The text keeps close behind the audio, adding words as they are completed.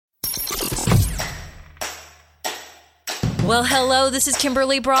Well, hello, this is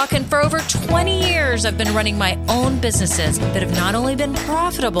Kimberly Brock, and for over 20 years, I've been running my own businesses that have not only been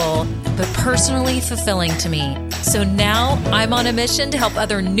profitable, but personally fulfilling to me. So now I'm on a mission to help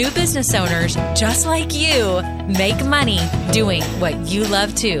other new business owners just like you make money doing what you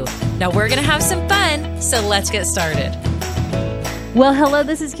love too. Now we're going to have some fun, so let's get started. Well, hello,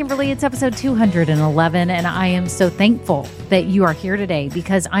 this is Kimberly. It's episode 211, and I am so thankful that you are here today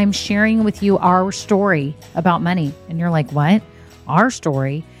because I'm sharing with you our story about money. And you're like, what? Our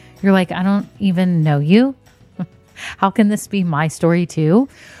story? You're like, I don't even know you. How can this be my story too?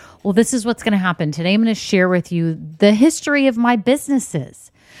 Well, this is what's going to happen. Today, I'm going to share with you the history of my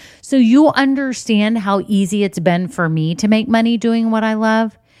businesses so you'll understand how easy it's been for me to make money doing what I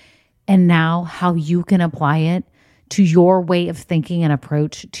love, and now how you can apply it to your way of thinking and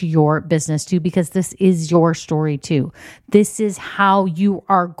approach to your business too, because this is your story too. This is how you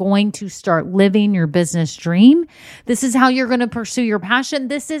are going to start living your business dream. This is how you're going to pursue your passion.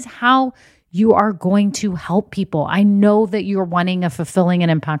 This is how you are going to help people. I know that you're wanting a fulfilling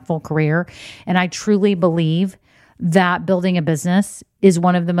and impactful career, and I truly believe that building a business is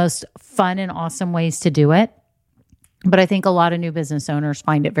one of the most fun and awesome ways to do it. But I think a lot of new business owners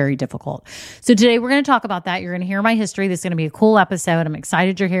find it very difficult. So today we're going to talk about that. You're going to hear my history. This is going to be a cool episode. I'm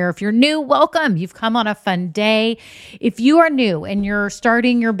excited you're here. If you're new, welcome. You've come on a fun day. If you are new and you're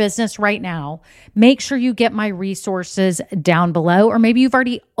starting your business right now, make sure you get my resources down below, or maybe you've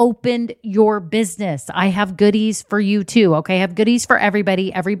already opened your business. I have goodies for you too. Okay. I have goodies for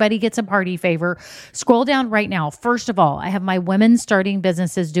everybody. Everybody gets a party favor. Scroll down right now. First of all, I have my Women Starting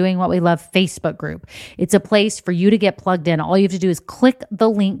Businesses Doing What We Love Facebook group. It's a place for you to get plugged in. All you have to do is click the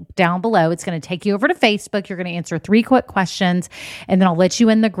link down below. It's going to take you over to Facebook. You're going to answer 3 quick questions, and then I'll let you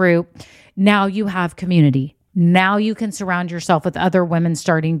in the group. Now you have community. Now you can surround yourself with other women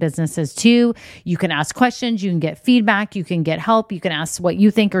starting businesses too. You can ask questions. You can get feedback. You can get help. You can ask what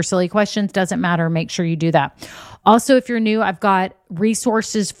you think are silly questions. Doesn't matter. Make sure you do that. Also, if you're new, I've got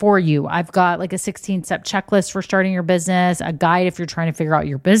resources for you. I've got like a 16-step checklist for starting your business, a guide if you're trying to figure out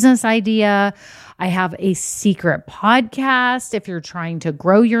your business idea. I have a secret podcast if you're trying to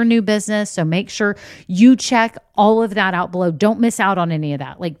grow your new business. So make sure you check all of that out below. Don't miss out on any of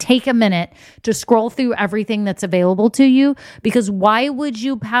that. Like, take a minute to scroll through everything that's available to you, because why would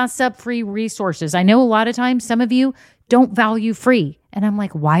you pass up free resources? I know a lot of times some of you don't value free. And I'm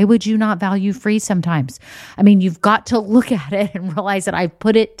like, why would you not value free sometimes? I mean, you've got to look at it and realize that I've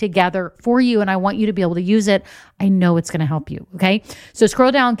put it together for you and I want you to be able to use it. I know it's going to help you. Okay. So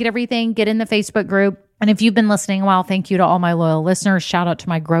scroll down, get everything, get in the Facebook group. And if you've been listening a while, thank you to all my loyal listeners. Shout out to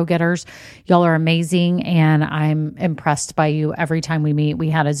my Grow Getters. Y'all are amazing. And I'm impressed by you every time we meet.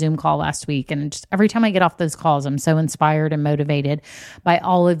 We had a Zoom call last week. And just every time I get off those calls, I'm so inspired and motivated by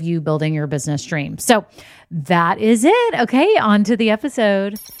all of you building your business dream. So that is it. Okay. On to the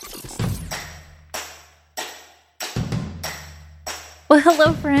episode. Well,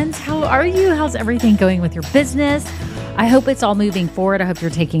 hello, friends. How are you? How's everything going with your business? I hope it's all moving forward. I hope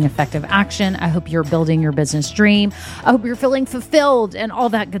you're taking effective action. I hope you're building your business dream. I hope you're feeling fulfilled and all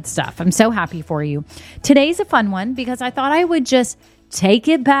that good stuff. I'm so happy for you. Today's a fun one because I thought I would just take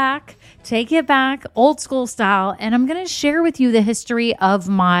it back, old school style. And I'm going to share with you the history of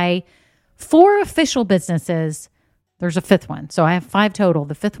my 4 official businesses. There's a 5th one. So I have 5 total.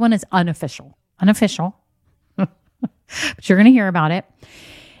 The 5th one is unofficial, but you're going to hear about it.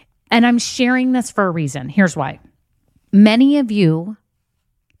 And I'm sharing this for a reason. Here's why. Many of you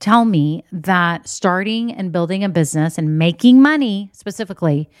tell me that starting and building a business and making money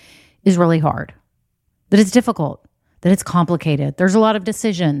specifically is really hard, that it's difficult, that it's complicated. There's a lot of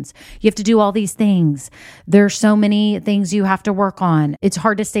decisions. You have to do all these things. There's so many things you have to work on. It's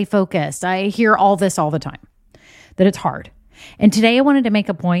hard to stay focused. I hear all this all the time, that it's hard. And today I wanted to make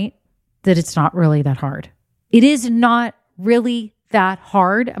a point that it's not really that hard. It is not really that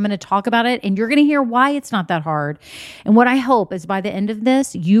hard. I'm going to talk about it and you're going to hear why it's not that hard. And what I hope is by the end of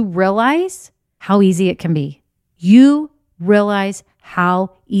this, you realize how easy it can be. You realize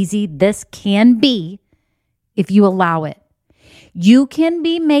how easy this can be if you allow it. You can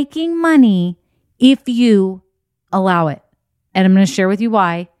be making money if you allow it. And I'm going to share with you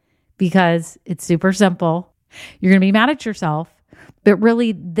why, because it's super simple. You're going to be mad at yourself, but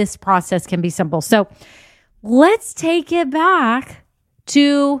really this process can be simple. So let's take it back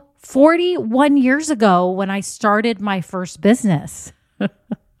to 41 years ago when I started my first business.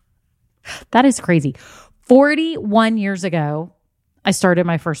 That is crazy. 41 years ago, I started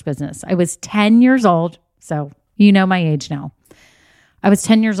my first business. I was 10 years old. So you know my age now. I was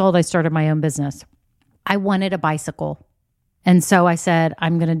 10 years old. I started my own business. I wanted a bicycle. And so I said,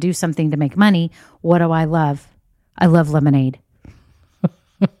 I'm going to do something to make money. What do I love? I love lemonade.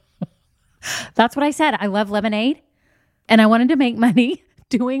 That's what I said. I love lemonade. And I wanted to make money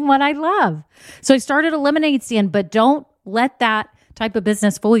doing what I love. So I started a lemonade stand, but don't let that type of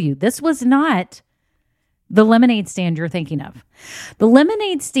business fool you. This was not the lemonade stand you're thinking of. The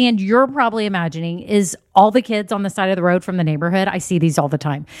lemonade stand you're probably imagining is all the kids on the side of the road from the neighborhood. I see these all the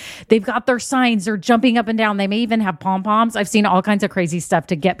time. They've got their signs. They're jumping up and down. They may even have pom-poms. I've seen all kinds of crazy stuff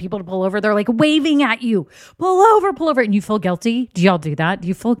to get people to pull over. They're like waving at you. Pull over, pull over. And you feel guilty. Do y'all do that? Do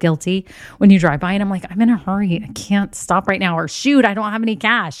you feel guilty when you drive by? And I'm like, I'm in a hurry. I can't stop right now. Or shoot, I don't have any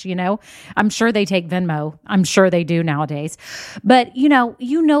cash. I'm sure they take Venmo. I'm sure they do nowadays. But you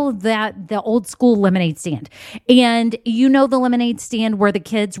know that the old school lemonade stand. And the lemonade stand where the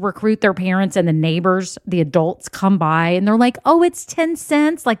kids recruit their parents and the neighbors, the adults come by and they're like, oh, it's 10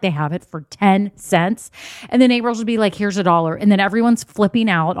 cents. Like they have it for 10 cents. And the neighbors will be like, here's $1. And then everyone's flipping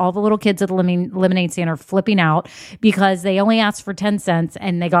out. All the little kids at the lemonade stand are flipping out because they only asked for 10 cents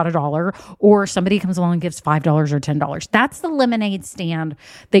and they got $1. Or somebody comes along and gives $5 or $10. That's the lemonade stand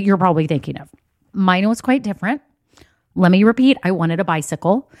that you're probably thinking of. Mine was quite different. Let me repeat. I wanted a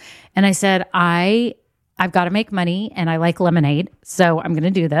bicycle. And I said, I've got to make money and I like lemonade. So I'm going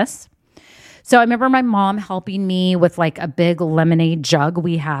to do this. So I remember my mom helping me with like a big lemonade jug.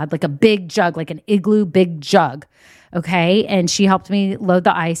 We had like a big jug, like an igloo big jug. Okay. And she helped me load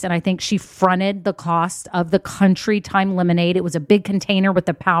the ice. And I think she fronted the cost of the Country Time lemonade. It was a big container with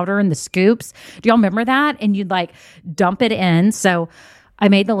the powder and the scoops. Do y'all remember that? And you'd like dump it in. So I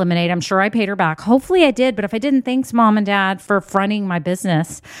made the lemonade. I'm sure I paid her back. Hopefully I did. But if I didn't, thanks Mom and Dad for fronting my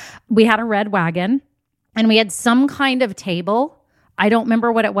business. We had a red wagon. And we had some kind of table. I don't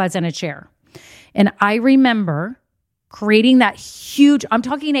remember what it was, in a chair. And I remember creating that huge, I'm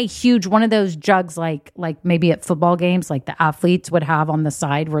talking a huge, one of those jugs like maybe at football games, like the athletes would have on the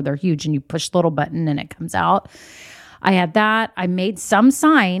side where they're huge and you push the little button and it comes out. I had that. I made some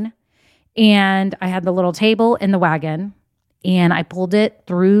sign and I had the little table in the wagon and I pulled it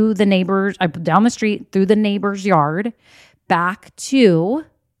through the neighbors, I put down the street through the neighbor's yard back to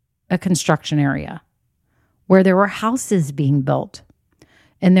a construction area where there were houses being built.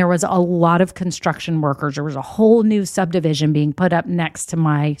 And there was a lot of construction workers. There was a whole new subdivision being put up next to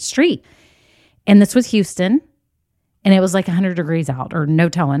my street. And this was Houston. And it was like 100 degrees out, or no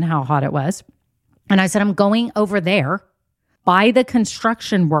telling how hot it was. And I said, I'm going over there by the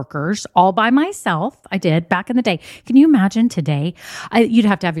construction workers all by myself. I did back in the day. Can you imagine today? You'd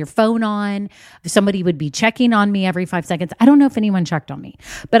have to have your phone on. Somebody would be checking on me every 5 seconds. I don't know if anyone checked on me,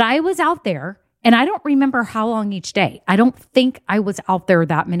 but I was out there. And I don't remember how long each day. I don't think I was out there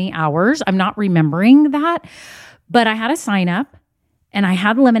that many hours. I'm not remembering that. But I had a sign up and I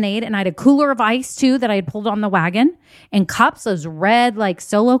had lemonade and I had a cooler of ice too that I had pulled on the wagon and cups, those red like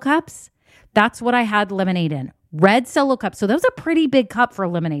Solo cups. That's what I had lemonade in. Red Solo cups. So that was a pretty big cup for a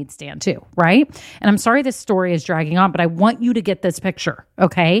lemonade stand too, right? And I'm sorry this story is dragging on, but I want you to get this picture,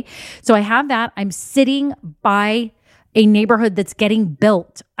 okay? So I have that. I'm sitting by a neighborhood that's getting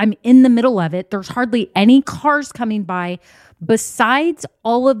built. I'm in the middle of it. There's hardly any cars coming by besides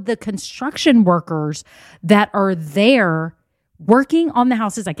all of the construction workers that are there working on the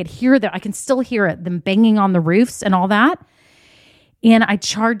houses. I could hear that. I can still hear it, them banging on the roofs and all that. And I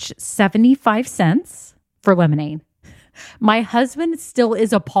charged 75 cents for lemonade. My husband still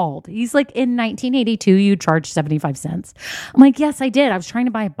is appalled. He's like, in 1982, you charged 75 cents. I'm like, yes, I did. I was trying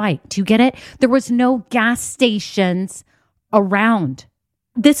to buy a bike. Do you get it? There was no gas stations around.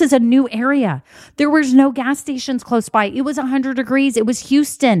 This is a new area. There was no gas stations close by. It was 100 degrees. It was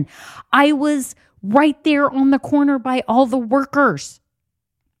Houston. I was right there on the corner by all the workers.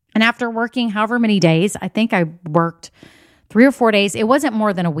 And after working however many days, I think I worked 3 or 4 days. It wasn't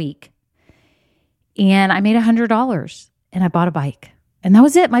more than a week. And I made $100 and I bought a bike. And that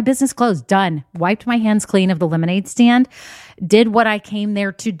was it. My business closed. Done. Wiped my hands clean of the lemonade stand. Did what I came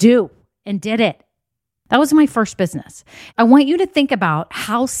there to do and did it. That was my first business. I want you to think about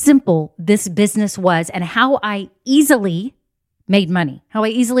how simple this business was and how I easily made money.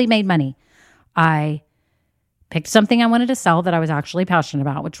 I picked something I wanted to sell that I was actually passionate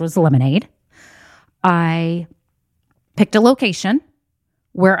about, which was lemonade. I picked a location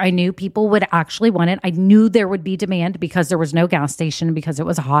where I knew people would actually want it. I knew there would be demand because there was no gas station, because it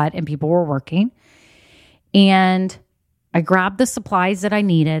was hot and people were working. And I grabbed the supplies that I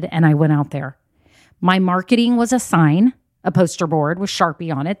needed and I went out there. My marketing was a sign, a poster board with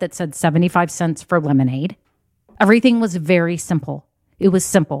Sharpie on it that said 75 cents for lemonade. Everything was very simple. It was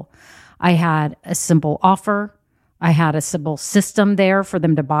simple. I had a simple offer. I had a simple system there for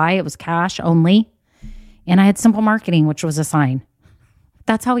them to buy. It was cash only. And I had simple marketing, which was a sign.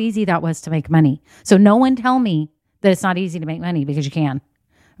 That's how easy that was to make money. So no one tell me that it's not easy to make money because you can.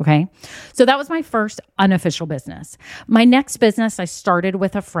 Okay. So that was my first unofficial business. My next business, I started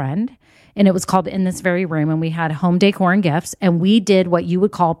with a friend, and it was called In This Very Room. And we had home decor and gifts. And we did what you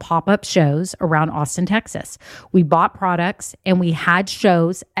would call pop-up shows around Austin, Texas. We bought products and we had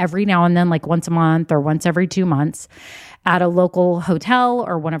shows every now and then, like once a month or once every 2 months at a local hotel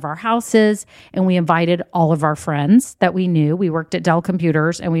or one of our houses. And we invited all of our friends that we knew. We worked at Dell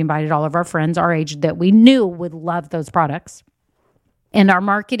Computers, and we invited all of our friends our age that we knew would love those products. And our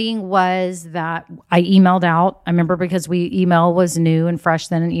marketing was that I emailed out. I remember because email was new and fresh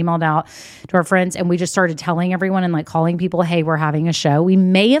then, and emailed out to our friends. And we just started telling everyone and like calling people, hey, we're having a show. We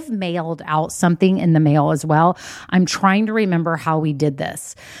may have mailed out something in the mail as well. I'm trying to remember how we did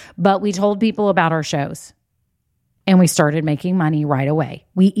this. But we told people about our shows. And we started making money right away.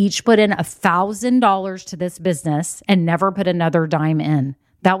 We each put in $1,000 to this business and never put another dime in.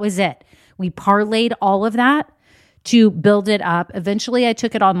 That was it. We parlayed all of that to build it up. Eventually, I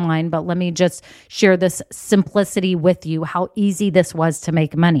took it online, but let me just share this simplicity with you, how easy this was to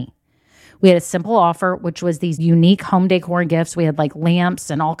make money. We had a simple offer, which was these unique home decor and gifts. We had like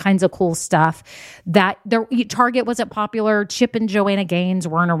lamps and all kinds of cool stuff that Target wasn't popular. Chip and Joanna Gaines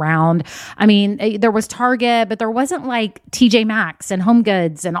weren't around. I mean, there was Target, but there wasn't like TJ Maxx and Home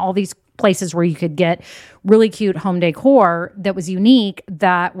Goods and all these places where you could get really cute home decor that was unique,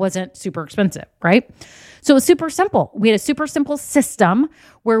 that wasn't super expensive, right? So it was super simple. We had a super simple system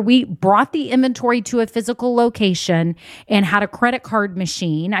where we brought the inventory to a physical location and had a credit card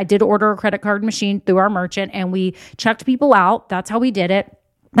machine. I did order a credit card machine through our merchant, and we checked people out. That's how we did it.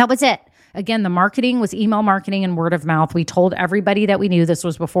 That was it. Again, the marketing was email marketing and word of mouth. We told everybody that we knew. This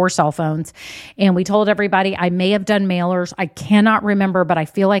was before cell phones. And we told everybody. I may have done mailers. I cannot remember, but I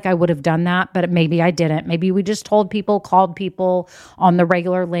feel like I would have done that, but maybe I didn't. Maybe we just told people, called people on the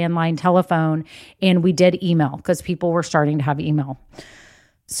regular landline telephone, and we did email because people were starting to have email.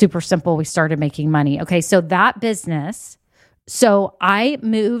 Super simple. We started making money. Okay, so that business. So I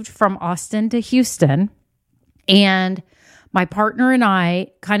moved from Austin to Houston, and my partner and I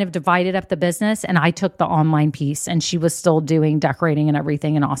kind of divided up the business, and I took the online piece, and she was still doing decorating and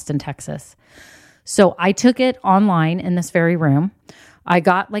everything in Austin, Texas. So I took it online In This Very Room. I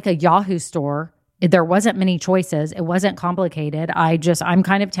got like a Yahoo store. There wasn't many choices. It wasn't complicated. I'm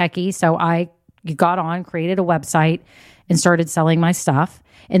kind of techie. So I got on, created a website, and started selling my stuff.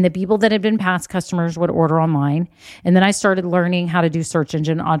 And the people that had been past customers would order online. And then I started learning how to do search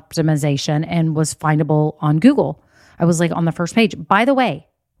engine optimization and was findable on Google. I was like on the first page. By the way,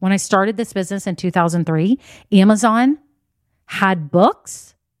 when I started this business in 2003, Amazon had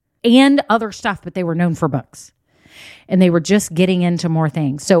books and other stuff, but they were known for books. And they were just getting into more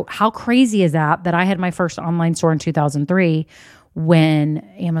things. So how crazy is that I had my first online store in 2003 when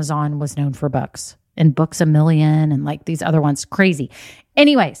Amazon was known for books and Books A Million and like these other ones? Crazy.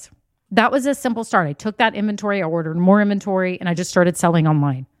 Anyways, that was a simple start. I took that inventory, I ordered more inventory, and I just started selling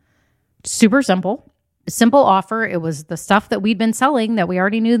online. Super simple. Simple offer. It was the stuff that we'd been selling that we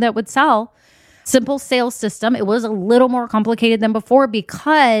already knew that would sell. Simple sales system. It was a little more complicated than before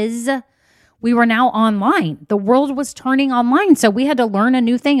because we were now online. The world was turning online. So we had to learn a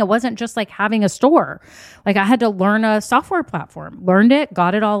new thing. It wasn't just like having a store. Like I had to learn a software platform, learned it,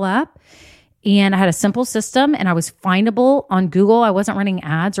 got it all up. And I had a simple system, and I was findable on Google. I wasn't running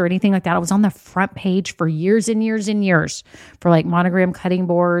ads or anything like that. I was on the front page for years and years and years for like monogram cutting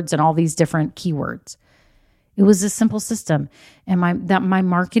boards and all these different keywords. It was a simple system. And my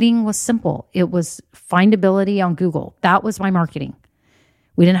marketing was simple. It was findability on Google. That was my marketing.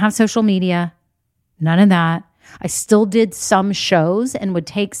 We didn't have social media, none of that. I still did some shows and would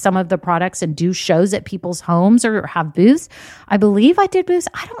take some of the products and do shows at people's homes or have booths. I believe I did booths.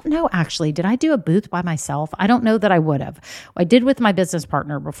 I don't know, actually. Did I do a booth by myself? I don't know that I would have. I did with my business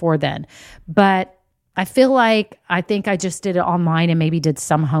partner before then. But I feel like I think I just did it online and maybe did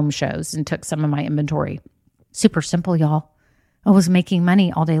some home shows and took some of my inventory. Super simple, y'all. I was making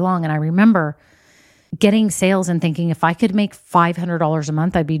money all day long. And I remember getting sales and thinking if I could make $500 a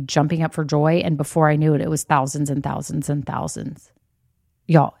month, I'd be jumping up for joy. And before I knew it, it was thousands and thousands and thousands.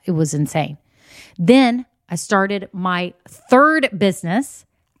 Y'all, it was insane. Then I started my third business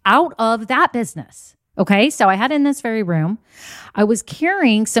out of that business. Okay, so I had In This Very Room. I was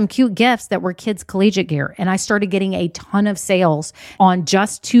carrying some cute gifts that were kids' collegiate gear, and I started getting a ton of sales on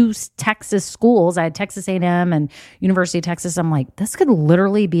just 2 Texas schools. I had Texas A&M and University of Texas. I'm like, this could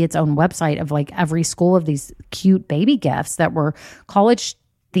literally be its own website of like every school of these cute baby gifts that were college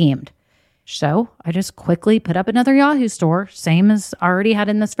themed. So I just quickly put up another Yahoo store, same as I already had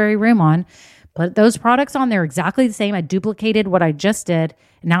In This Very Room on. Put those products on there exactly the same. I duplicated what I just did,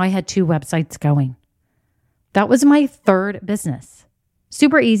 and now I had 2 websites going. That was my third business.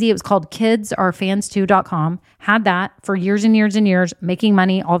 Super easy. It was called kidsarefanstoo.com. Had that for years and years and years, making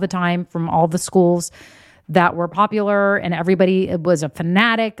money all the time from all the schools that were popular, and everybody was a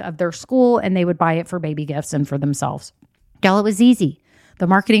fanatic of their school, and they would buy it for baby gifts and for themselves. Y'all, it was easy. The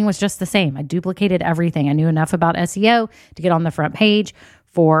marketing was just the same. I duplicated everything. I knew enough about SEO to get on the front page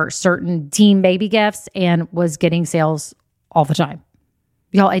for certain team baby gifts and was getting sales all the time.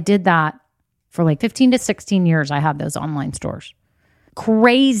 Y'all, I did that for like 15 to 16 years. I had those online stores.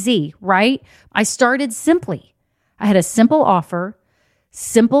 Crazy, right? I started simply. I had a simple offer,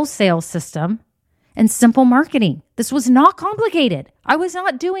 simple sales system, and simple marketing. This was not complicated. I was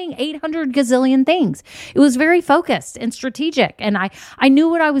not doing 800 gazillion things. It was very focused and strategic. And I knew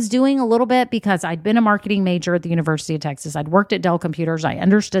what I was doing a little bit because I'd been a marketing major at the University of Texas. I'd worked at Dell Computers. I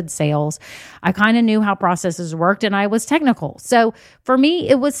understood sales. I kind of knew how processes worked, and I was technical. So for me,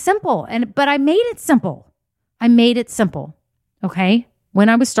 it was simple. But I made it simple. Okay? When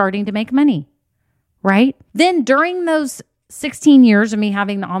I was starting to make money, right? Then during those 16 years of me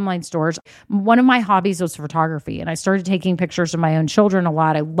having the online stores, one of my hobbies was photography, and I started taking pictures of my own children a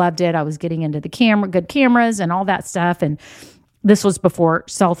lot. I loved it. I was getting into the good cameras and all that stuff. And this was before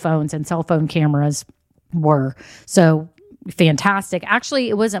cell phones, and cell phone cameras were so fantastic. Actually,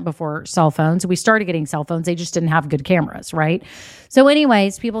 it wasn't before cell phones. We started getting cell phones. They just didn't have good cameras, right? So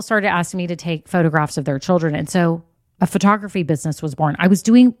anyways, people started asking me to take photographs of their children. And so a photography business was born. I was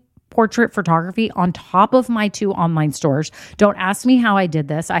doing portrait photography on top of my 2 online stores. Don't ask me how I did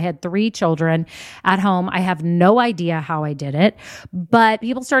this. I had 3 children at home. I have no idea how I did it, but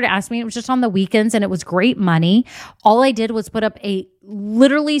people started asking me. It was just on the weekends, and it was great money. All I did was put up a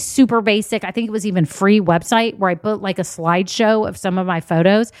literally super basic, I think it was even free website where I put like a slideshow of some of my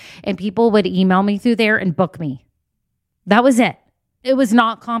photos, and people would email me through there and book me. That was it. It was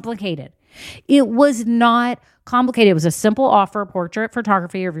not complicated. It was a simple offer, portrait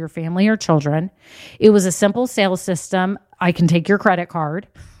photography of your family or children. It was a simple sales system. I can take your credit card.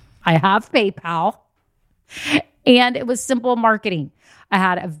 I have PayPal. And it was simple marketing. I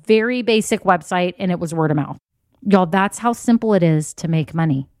had a very basic website, and it was word of mouth. Y'all, that's how simple it is to make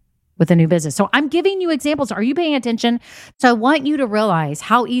money with a new business. So I'm giving you examples. Are you paying attention? So I want you to realize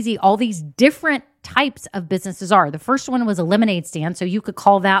how easy all these different types of businesses are. The first one was a lemonade stand. So you could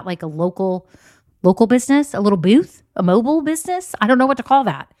call that like a local business, a little booth, a mobile business. I don't know what to call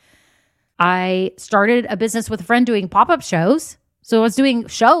that. I started a business with a friend doing pop-up shows. So I was doing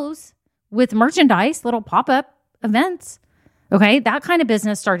shows with merchandise, little pop-up events. Okay, that kind of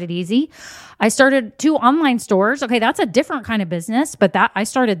business started easy. I started 2 online stores. Okay, that's a different kind of business, but I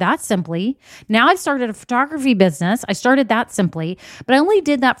started that simply. Now I've started a photography business. I started that simply, but I only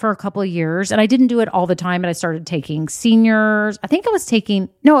did that for a couple of years, and I didn't do it all the time. And I started taking seniors.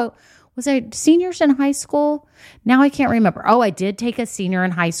 Was I seniors in high school? Now I can't remember. Oh, I did take a senior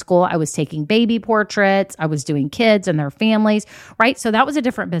in high school. I was taking baby portraits. I was doing kids and their families, right? So that was a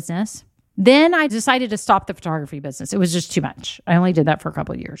different business. Then I decided to stop the photography business. It was just too much. I only did that for a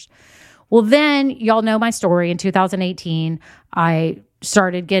couple of years. Well, then y'all know my story. In 2018, I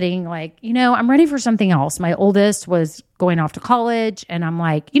started getting like, I'm ready for something else. My oldest was going off to college, and I'm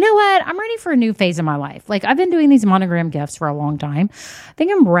like, you know what? I'm ready for a new phase of my life. Like, I've been doing these monogram gifts for a long time. I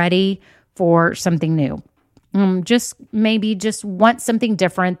think I'm ready for something new. Just want something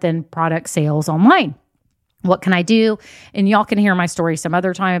different than product sales online. What can I do? And y'all can hear my story some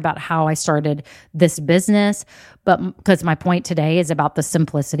other time about how I started this business, but because my point today is about the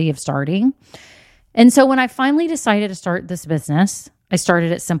simplicity of starting. And so when I finally decided to start this business, I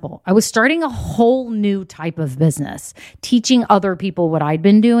started it simple. I was starting a whole new type of business, teaching other people what I'd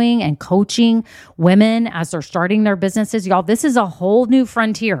been doing and coaching women as they're starting their businesses. Y'all, this is a whole new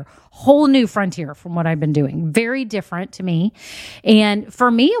frontier from what I've been doing. Very different to me. And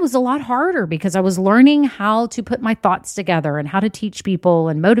for me, it was a lot harder because I was learning how to put my thoughts together and how to teach people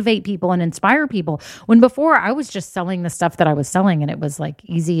and motivate people and inspire people. When before I was just selling the stuff that I was selling, and it was like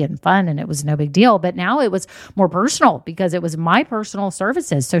easy and fun and it was no big deal. But now it was more personal because it was my personal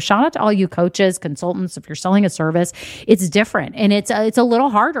services. So shout out to all you coaches, consultants. If you're selling a service, it's different and it's a little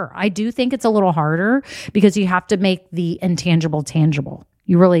harder. I do think it's a little harder because you have to make the intangible tangible.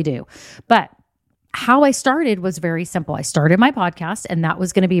 You really do. But how I started was very simple. I started my podcast, and that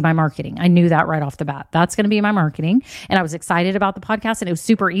was going to be my marketing. I knew that right off the bat. That's going to be my marketing. And I was excited about the podcast, and it was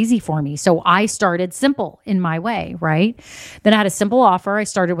super easy for me. So I started simple in my way, right? Then I had a simple offer. I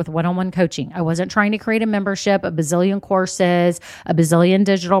started with one-on-one coaching. I wasn't trying to create a membership, a bazillion courses, a bazillion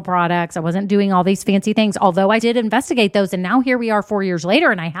digital products. I wasn't doing all these fancy things, although I did investigate those. And now here we are 4 years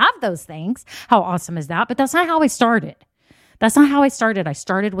later, and I have those things. How awesome is that? But that's not how I started. I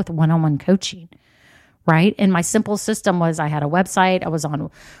started with one-on-one coaching, right? And my simple system was I had a website, I was on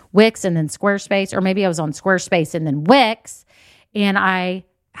Wix and then Squarespace, or maybe I was on Squarespace and then Wix, and I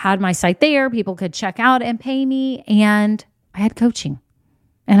had my site there. People could check out and pay me, and I had coaching,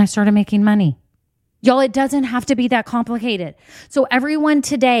 and I started making money. Y'all, it doesn't have to be that complicated. So everyone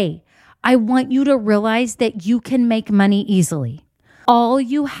today, I want you to realize that you can make money easily. All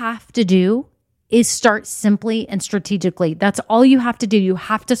you have to do is start simply and strategically. That's all you have to do. You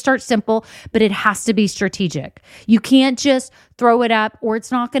have to start simple, but it has to be strategic. You can't just throw it up, or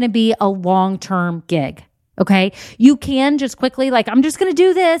it's not going to be a long-term gig. Okay. You can just quickly, like, I'm just going to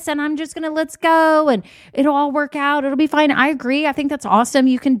do this and I'm just going to let's go and it'll all work out. It'll be fine. I agree. I think that's awesome.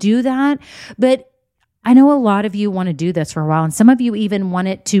 You can do that. But I know a lot of you want to do this for a while, and some of you even want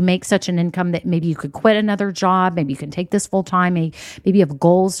it to make such an income that maybe you could quit another job. Maybe you can take this full time. Maybe you have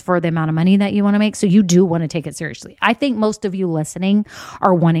goals for the amount of money that you want to make. So you do want to take it seriously. I think most of you listening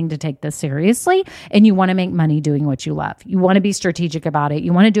are wanting to take this seriously, and you want to make money doing what you love. You want to be strategic about it.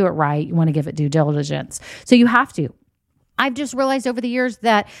 You want to do it right. You want to give it due diligence. So you have to. I've just realized over the years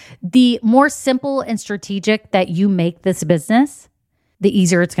that the more simple and strategic that you make this business, the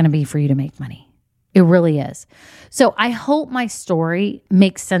easier it's going to be for you to make money. It really is. So I hope my story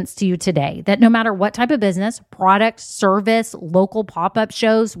makes sense to you today, that no matter what type of business, product, service, local pop-up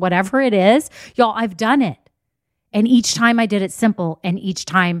shows, whatever it is, y'all, I've done it. And each time I did it simple, and each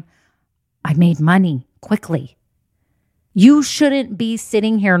time I made money quickly. You shouldn't be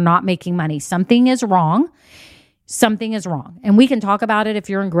sitting here not making money. Something is wrong. Something is wrong. And we can talk about it. If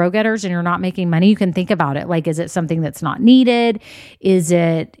you're in Grow Getters and you're not making money, you can think about it. Like, is it something that's not needed? Is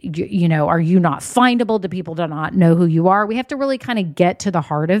it, are you not findable? Do people do not know who you are? We have to really kind of get to the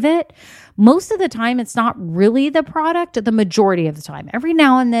heart of it. Most of the time, it's not really the product, the majority of the time. Every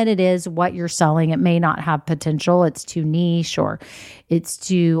now and then it is what you're selling. It may not have potential. It's too niche, or it's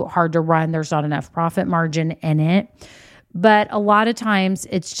too hard to run. There's not enough profit margin in it. But a lot of times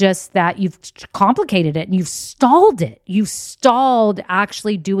it's just that you've complicated it and you've stalled it. You've stalled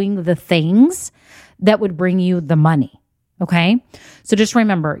actually doing the things that would bring you the money. Okay. So just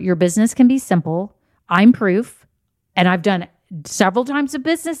remember, your business can be simple. I'm proof. And I've done several types of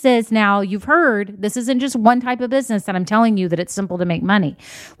businesses. Now, you've heard this isn't just one type of business that I'm telling you that it's simple to make money.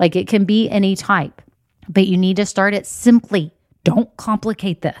 Like, it can be any type, but you need to start it simply. Don't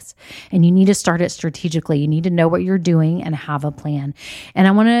complicate this. And you need to start it strategically. You need to know what you're doing and have a plan. And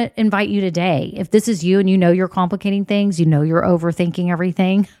I want to invite you today, if this is you and you know you're complicating things, you know you're overthinking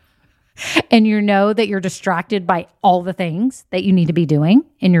everything, and you know that you're distracted by all the things that you need to be doing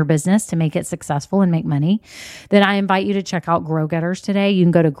in your business to make it successful and make money, then I invite you to check out Grow Getters today. You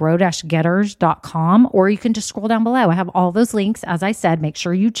can go to grow-getters.com, or you can just scroll down below. I have all those links. As I said, make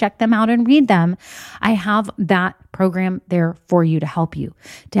sure you check them out and read them. I have that program there for you to help you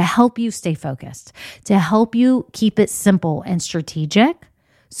stay focused, to help you keep it simple and strategic,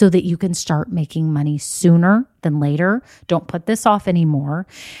 so that you can start making money sooner than later. Don't put this off anymore.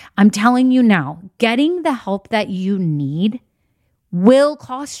 I'm telling you now, getting the help that you need will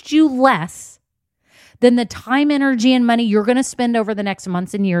cost you less than the time, energy, and money you're going to spend over the next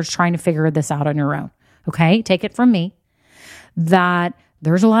months and years trying to figure this out on your own. Okay? Take it from me that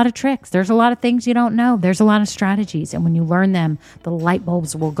there's a lot of tricks. There's a lot of things you don't know. There's a lot of strategies. And when you learn them, the light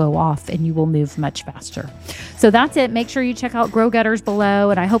bulbs will go off and you will move much faster. So that's it. Make sure you check out Grow Getters below.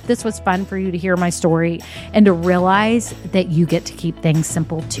 And I hope this was fun for you to hear my story and to realize that you get to keep things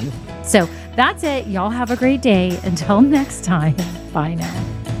simple too. So that's it. Y'all have a great day. Until next time. Bye now.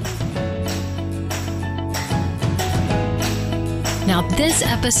 Now, this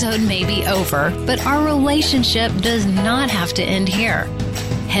episode may be over, but our relationship does not have to end here.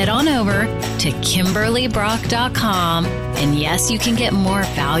 Head on over to KimberlyBrock.com, and yes, you can get more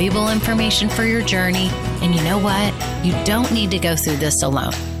valuable information for your journey. And you know what? You don't need to go through this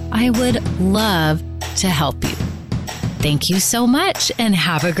alone. I would love to help you. Thank you so much, and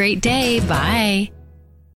have a great day. Bye.